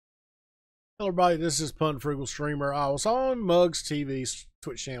Hello everybody, this is Pun Frugal Streamer. I was on Mug's TV's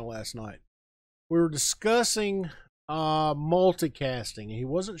Twitch channel last night. We were discussing multicasting. He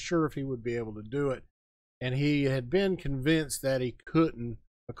wasn't sure if he would be able to do it, and he had been convinced that he couldn't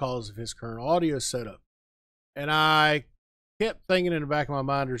because of his current audio setup. And I kept thinking in the back of my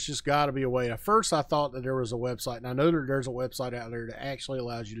mind, there's just got to be a way. At first I thought that there was a website, and I know that there's a website out there that actually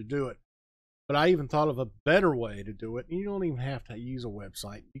allows you to do it. But I even thought of a better way to do it. You don't even have to use a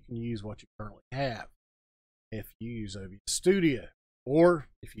website. You can use what you currently have. If you use OBS Studio, or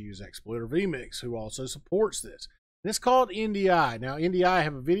if you use Exploiter vMix, who also supports this. And it's called NDI. Now, NDI, I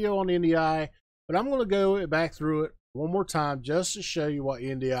have a video on NDI, but I'm going to go back through it one more time just to show you what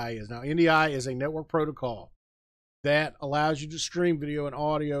NDI is. Now, NDI is a network protocol that allows you to stream video and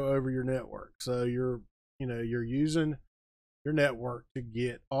audio over your network. So you're using your network to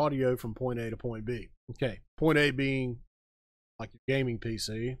get audio from point A to point B. Okay, point A being like your gaming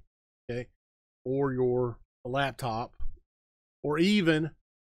PC, okay, or your laptop, or even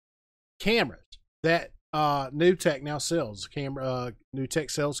cameras that NewTek now sells. NewTek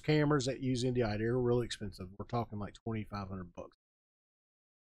sells cameras that use NDI. They're really expensive. We're talking like $2,500 bucks.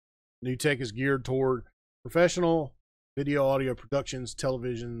 NewTek is geared toward professional video, audio productions,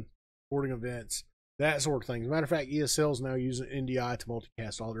 television, sporting events, that sort of thing. As a matter of fact, ESL is now using NDI to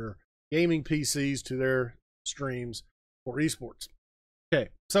multicast all their gaming PCs to their streams for esports. Okay,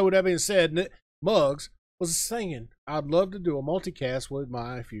 so with that being said, Muggs was saying, I'd love to do a multicast with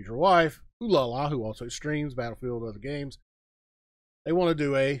my future wife, Ulala, who also streams Battlefield and other games. They want to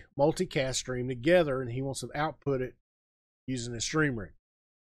do a multicast stream together, and he wants to output it using his stream rig.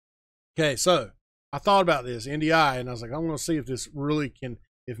 Okay, so I thought about this, NDI, and I was like, I'm going to see if this really can,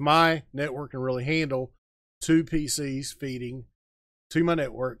 if my network can really handle two PCs feeding to my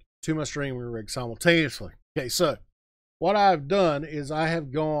network, to my streaming rig simultaneously. Okay, so what I've done is I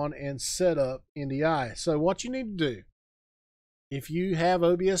have gone and set up NDI. So what you need to do, if you have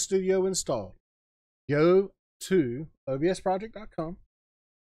OBS Studio installed, go to obsproject.com.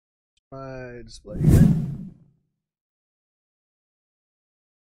 My display here.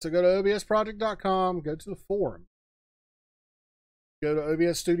 So go to obsproject.com, go to the forum. Go to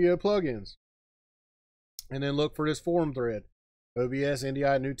OBS Studio plugins, and then look for this forum thread, OBS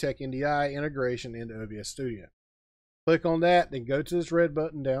NDI, NewTek NDI integration into OBS Studio. Click on that, then go to this red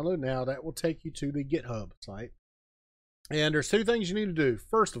button, download now. That will take you to the GitHub site. And there's two things you need to do.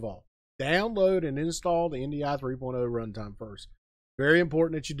 First of all, download and install the NDI 3.0 runtime first. Very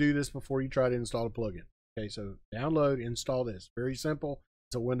important that you do this before you try to install a plugin. Okay, so download, install this. Very simple.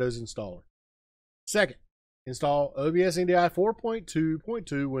 It's a Windows installer. Second, install OBS NDI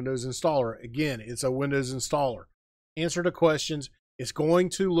 4.2.2 Windows installer. Again, it's a Windows installer. Answer the questions. It's going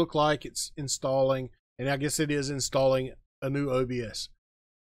to look like it's installing, and I guess it is installing a new OBS.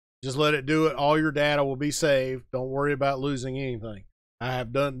 Just let it do it. All your data will be saved. Don't worry about losing anything. I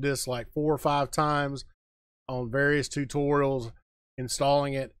have done this like 4 or 5 times on various tutorials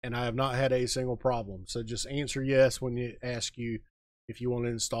installing it, and I have not had a single problem. So just answer yes when you ask you if you want to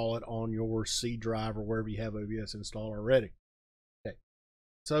install it on your C drive or wherever you have OBS installed already. Okay,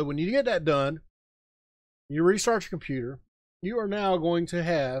 so when you get that done, you restart your computer. You are now going to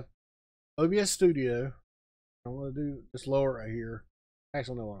have OBS Studio. I'm going to do just lower right here.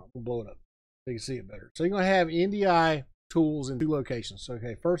 Actually, no, I'm going to blow it up so you can see it better. So you're going to have NDI tools in 2 locations. So,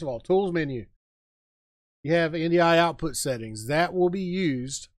 okay, first of all, tools menu. You have NDI output settings. That will be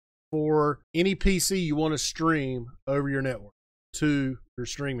used for any PC you want to stream over your network to your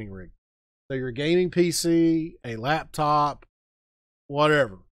streaming rig. So your gaming PC, a laptop,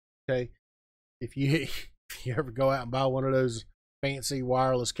 whatever. Okay. If you ever go out and buy one of those fancy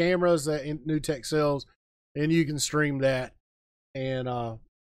wireless cameras that NewTek sells, then you can stream that. And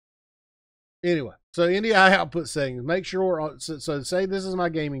anyway, so NDI output settings. Make sure, so say this is my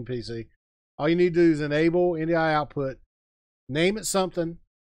gaming PC. All you need to do is enable NDI output, name it something,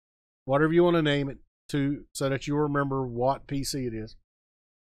 whatever you want to name it, so that you remember what PC it is.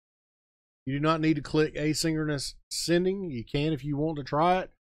 You do not need to click asynchronous sending. You can if you want to try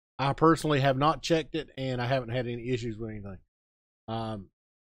it. I personally have not checked it, and I haven't had any issues with anything.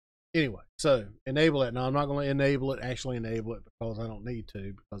 Anyway, so enable that. Now I'm not going to actually enable it because I don't need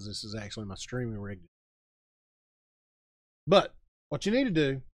to, because this is actually my streaming rig. But what you need to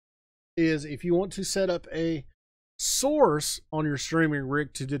do is, if you want to set up a source on your streaming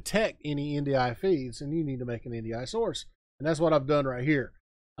rig to detect any NDI feeds, and you need to make an NDI source. And that's what I've done right here.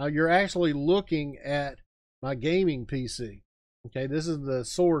 You're actually looking at my gaming PC. Okay, this is the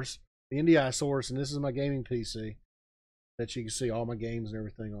source, the NDI source, and this is my gaming PC that you can see all my games and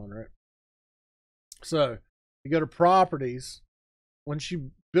everything on, right? So you go to properties. Once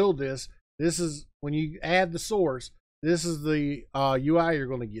you build this, This is when you add the source, this is the UI you're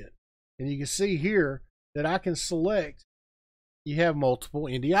going to get. And you can see here that I can select, you have multiple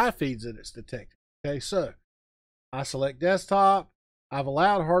NDI feeds that it's detecting. Okay, so I select desktop. I've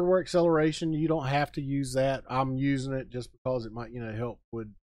allowed hardware acceleration. You don't have to use that. I'm using it just because it might, help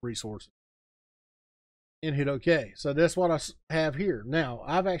with resources. And hit OK. So that's what I have here. Now,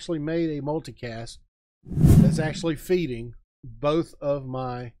 I've actually made a multicast that's actually feeding both of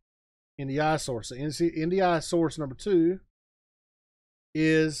my NDI sources. NDI source number 2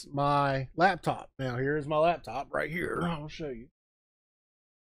 is my laptop. Now, here's my laptop right here. I'll show you.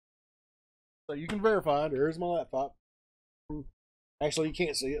 So you can verify, there's my laptop. Actually, you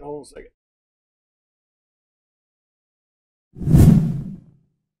can't see it. Hold on a second.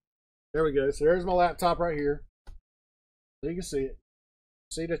 There we go. So there's my laptop right here. So you can see it.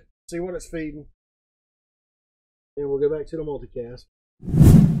 See what it's feeding. And we'll go back to the multicast.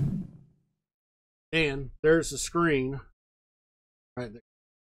 And there's the screen right there.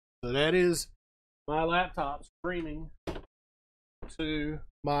 So that is my laptop streaming to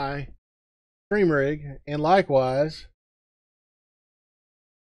my stream rig. And likewise,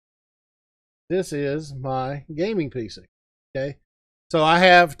 this is my gaming PC. Okay. So I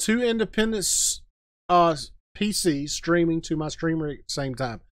have 2 independent PCs streaming to my stream rig at the same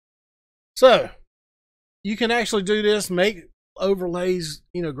time. So you can actually do this, make overlays,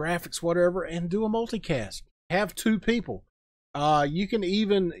 graphics, whatever, and do a multicast. Have 2 people. You can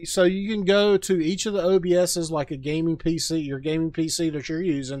go to each of the OBSs like a gaming PC, your gaming PC that you're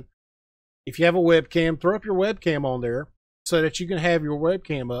using. If you have a webcam, throw up your webcam on there so that you can have your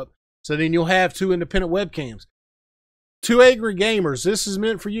webcam up. So then you'll have 2 independent webcams. 2 angry gamers, this is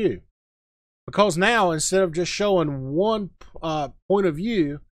meant for you. Because now, instead of just showing one point of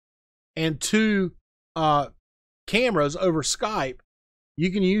view and 2 cameras over Skype,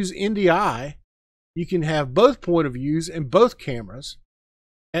 you can use NDI. You can have both point of views and both cameras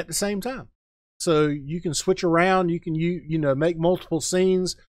at the same time. So you can switch around. You can make multiple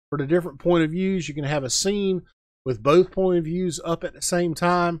scenes for the different point of views. You can have a scene with both point of views up at the same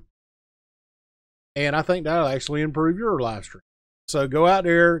time. And I think that'll actually improve your live stream. So go out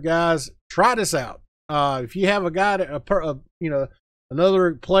there, guys, try this out. If you have a guy,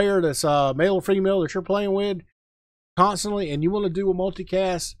 another player that's male or female that you're playing with constantly, and you want to do a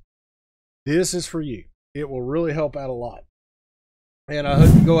multicast, this is for you. It will really help out a lot. And I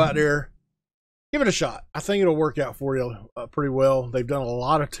hope you go out there, give it a shot. I think it'll work out for you pretty well. They've done a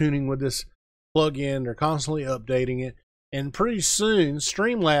lot of tuning with this plugin. They're constantly updating it. And pretty soon,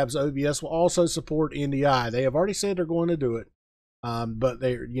 Streamlabs OBS will also support NDI. They have already said they're going to do it. But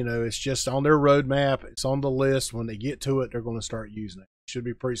it's just on their roadmap. It's on the list. When they get to it, they're going to start using it. It should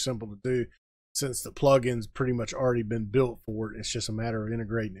be pretty simple to do since the plugin's pretty much already been built for it. It's just a matter of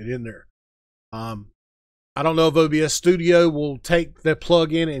integrating it in there. I don't know if OBS Studio will take the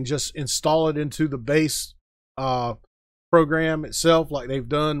plugin and just install it into the base program itself like they've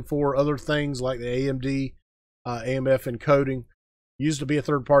done for other things like the AMD AMF encoding. Used to be a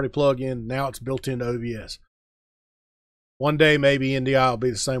third-party plugin. Now it's built into OBS. One day maybe NDI will be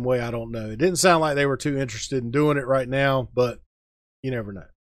the same way. I don't know. It didn't sound like they were too interested in doing it right now, but you never know.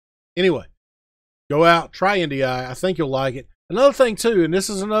 Anyway, go out, try NDI. I think you'll like it. Another thing too, and this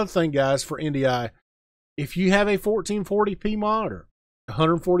is another thing, guys, for NDI. If you have a 1440p monitor,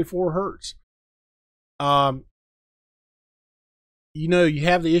 144 hertz, you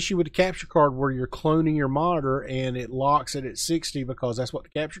have the issue with the capture card where you're cloning your monitor and it locks it at 60 because that's what the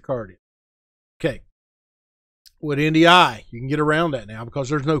capture card is. Okay. With NDI, you can get around that now because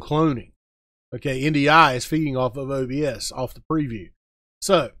there's no cloning. Okay, NDI is feeding off of OBS, off the preview.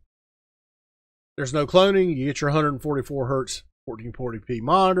 So, there's no cloning. You get your 144 hertz 1440p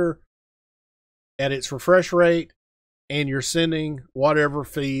monitor at its refresh rate, and you're sending whatever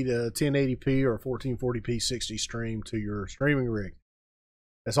feed, 1080p or 1440p 60 stream to your streaming rig.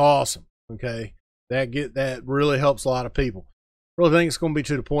 That's awesome. Okay, that really helps a lot of people. I really think it's going to be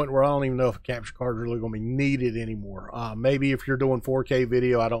to the point where I don't even know if a capture card is really going to be needed anymore. Maybe if you're doing 4K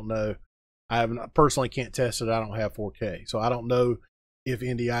video, I don't know. I personally can't test it. I don't have 4K, so I don't know if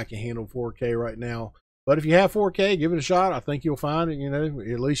NDI can handle 4K right now. But if you have 4K, give it a shot. I think you'll find it.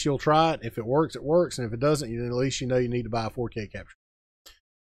 At least you'll try it. If it works, it works, and if it doesn't, then at least you know you need to buy a 4K capture.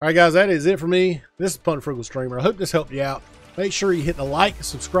 All right, guys, that is it for me. This is Punt Frugal Streamer. I hope this helped you out. Make sure you hit the like and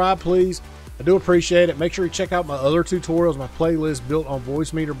subscribe, please. I do appreciate it. Make sure you check out my other tutorials, my playlist built on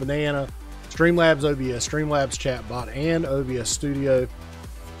Voice Meter Banana, Streamlabs OBS, Streamlabs Chatbot, and OBS Studio.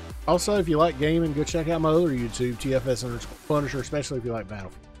 Also, if you like gaming, go check out my other YouTube, TFS_Punisher, especially if you like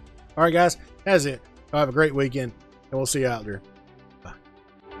Battlefield. All right, guys, that's it. Have a great weekend, and we'll see you out there.